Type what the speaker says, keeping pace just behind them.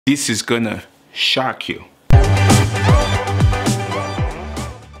This is gonna shock you.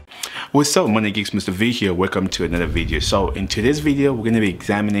 What's up, Money Geeks? Mr. V here. Welcome to another video. So in today's video, we're gonna be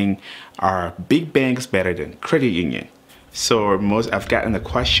examining, are big banks better than credit union? So I've gotten a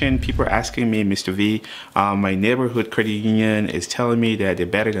question. People are asking me, Mr. V, my neighborhood credit union is telling me that they're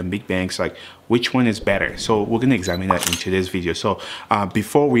better than big banks. Like, which one is better? So we're gonna examine that in today's video. So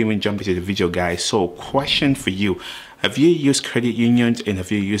before we even jump into the video, guys, so question for you. Have you used credit unions and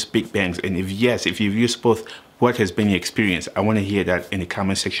have you used big banks? And if yes, if you've used both, what has been your experience? I want to hear that in the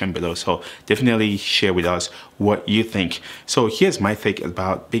comment section below. So definitely share with us what you think. So here's my take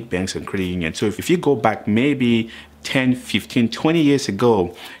about big banks and credit unions. So if you go back maybe 10, 15, 20 years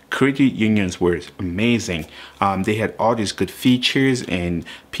ago, credit unions were amazing. They had all these good features and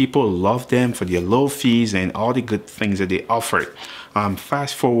people loved them for their low fees and all the good things that they offered.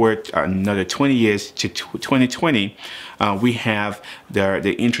 Fast forward another 20 years to 2020, we have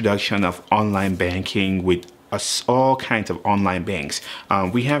the introduction of online banking with all kinds of online banks.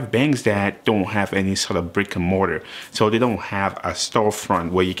 We have banks that don't have any sort of brick and mortar, so they don't have a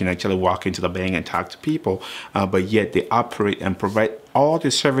storefront where you can actually walk into the bank and talk to people, but yet they operate and provide all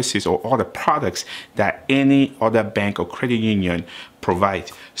the services or all the products that any other bank or credit union provide.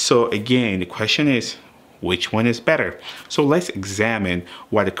 So again, the question is, which one is better? So let's examine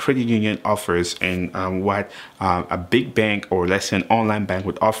what a credit union offers and what a big bank or let's say an online bank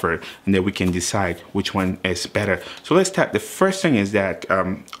would offer, and then we can decide which one is better. So let's start. The first thing is that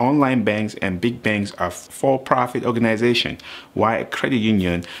online banks and big banks are for-profit organization, while a credit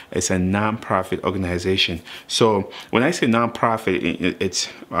union is a non-profit organization. So when I say non-profit, it's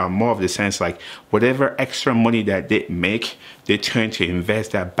more of the sense like whatever extra money that they make, they turn to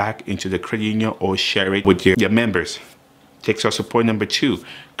invest that back into the credit union or share it with their members. Takes us to point number 2.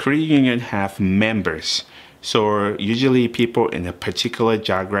 Credit union have members. So usually people in a particular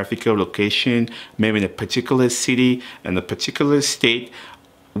geographical location, maybe in a particular city, in a particular state,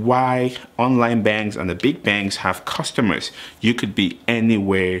 why online banks and the big banks have customers. You could be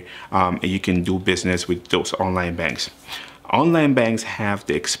anywhere and you can do business with those online banks. Online banks have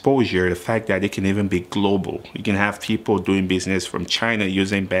the exposure, the fact that they can even be global. You can have people doing business from China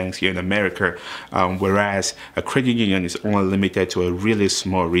using banks here in America, whereas a credit union is only limited to a really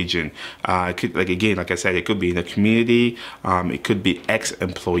small region. It could, like I said, it could be in a community, it could be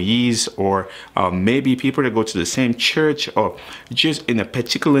ex-employees, or maybe people that go to the same church, or just in a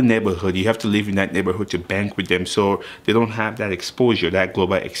particular neighborhood. You have to live in that neighborhood to bank with them, so they don't have that exposure, that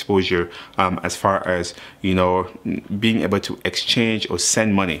global exposure, as far as, you know, being able to exchange or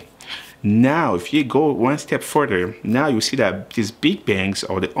send money. Now, if you go one step further, now you see that these big banks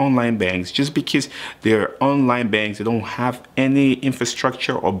or the online banks, just because they're online banks, they don't have any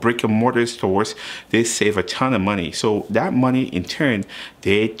infrastructure or brick and mortar stores, they save a ton of money. So that money in turn,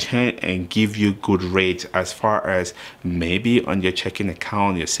 they turn and give you good rates as far as maybe on your checking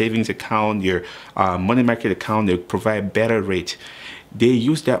account, your savings account, your money market account, they provide better rates. They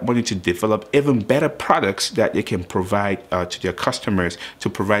use that money to develop even better products that they can provide to their customers, to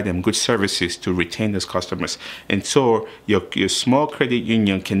provide them good services, to retain those customers. And so your small credit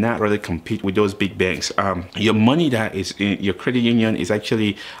union cannot really compete with those big banks. Your money that is in your credit union is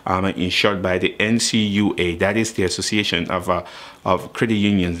actually insured by the NCUA. That is the association of credit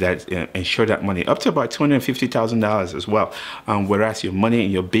unions that insure that money up to about $250,000 as well. Whereas your money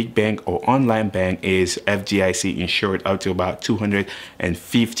in your big bank or online bank is FDIC insured up to about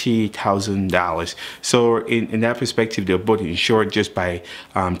 $250,000. So in that perspective, they're both insured just by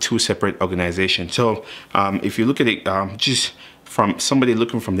two separate organizations. So if you look at it just from somebody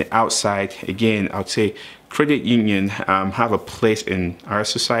looking from the outside, again, I would say credit union have a place in our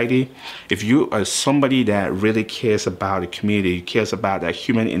society. If you are somebody that really cares about the community, you cares about that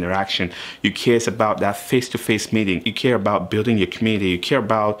human interaction, you cares about that face-to-face meeting, you care about building your community, you care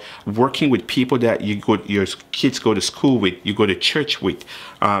about working with people that your kids go to school with, you go to church with,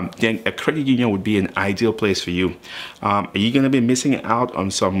 then a credit union would be an ideal place for you. Are you going to be missing out on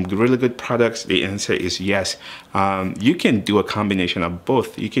some really good products? The answer is yes. You can do a combination of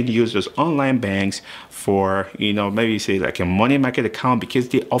both. You can use those online banks for, you know, maybe say like a money market account because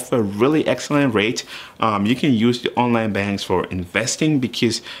they offer really excellent rates. You can use the online banks for investing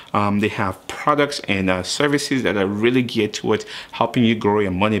because they have products and services that are really geared towards helping you grow your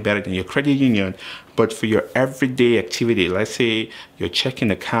money better than your credit union. But for your everyday activity, let's say your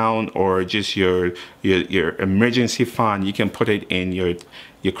checking account or just your emergency fund, you can put it in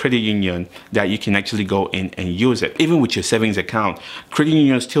your credit union that you can actually go in and use it. Even with your savings account, credit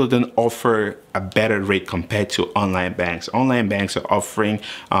unions still don't offer a better rate compared to online banks. Online banks are offering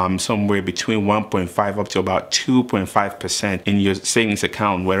somewhere between 1.5 up to about 2.5% in your savings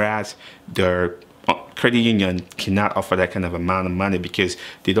account, whereas the credit union cannot offer that kind of amount of money because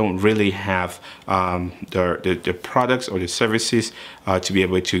they don't really have the products or the services to be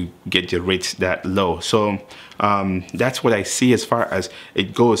able to get the rates that low. So that's what I see as far as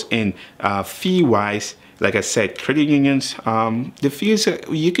it goes in fee wise. Like I said, credit unions, the fees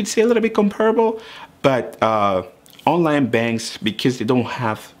you could say a little bit comparable, but online banks, because they don't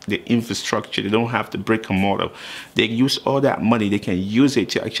have the infrastructure, they don't have the brick and mortar, they use all that money, they can use it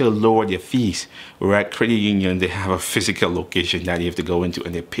to actually lower their fees. Whereas credit union, they have a physical location that you have to go into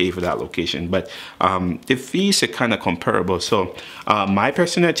and they pay for that location. But the fees are kind of comparable. So my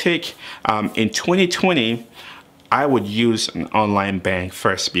personal take, in 2020, I would use an online bank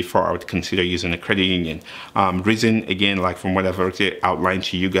first before I would consider using a credit union. Reason, again, like from what I've already outlined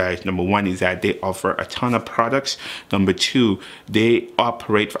to you guys, number one is that they offer a ton of products. Number two, they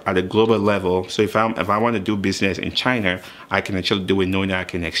operate at a global level. So if I want to do business in China, I can actually do it knowing that I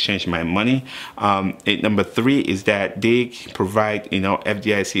can exchange my money. Number three is that they provide,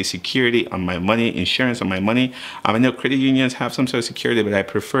 FDIC security on my money, insurance on my money. I know credit unions have some sort of security, but I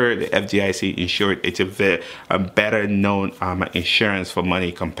prefer the FDIC insured. It's a better known insurance for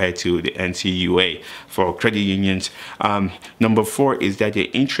money compared to the NCUA for credit unions. Number four is that the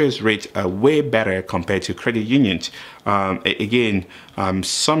interest rates are way better compared to credit unions. Again,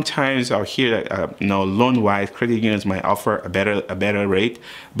 sometimes I'll hear that loan-wise, credit unions might offer a better rate,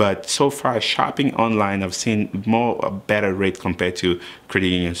 but so far shopping online, I've seen a better rate compared to credit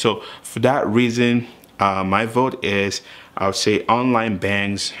unions. So for that reason, my vote is I'll say online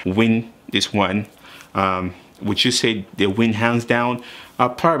banks win this one. Would you say they win hands down?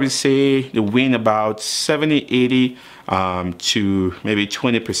 I'll probably say they win about 70, 80 to maybe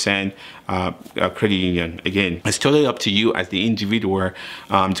 20% credit union. Again, it's totally up to you as the individual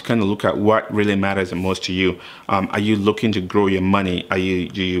to kind of look at what really matters the most to you. Are you looking to grow your money? Do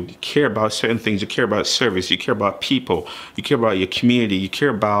you care about certain things? You care about service, you care about people, you care about your community, you care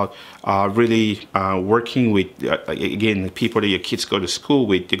about really working with, again, the people that your kids go to school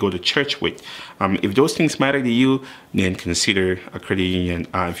with, they go to church with. If those things matter to you, then consider a credit union.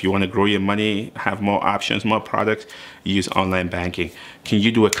 If you want to grow your money, have more options, more products, use online banking. Can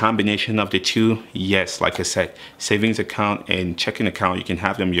you do a combination of the two? Yes, like I said, savings account and checking account, you can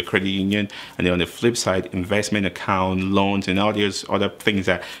have them in your credit union. And then on the flip side, investment account, loans, and all these other things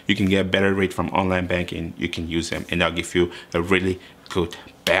that you can get a better rate from online banking, you can use them, and that'll give you a really good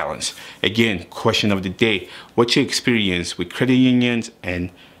balance. Again, question of the day: what's your experience with credit unions and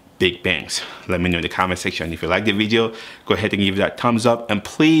big banks? Let me know in the comment section. If you like the video, go ahead and give that thumbs up, and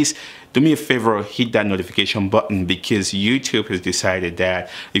please do me a favor, hit that notification button, because YouTube has decided that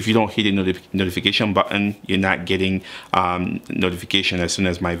if you don't hit the notification button, you're not getting notification as soon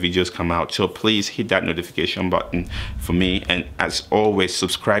as my videos come out. So please hit that notification button for me, and as always,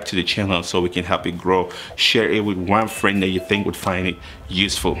 subscribe to the channel so we can help it grow. Share it with one friend that you think would find it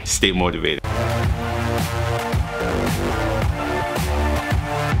useful. Stay motivated.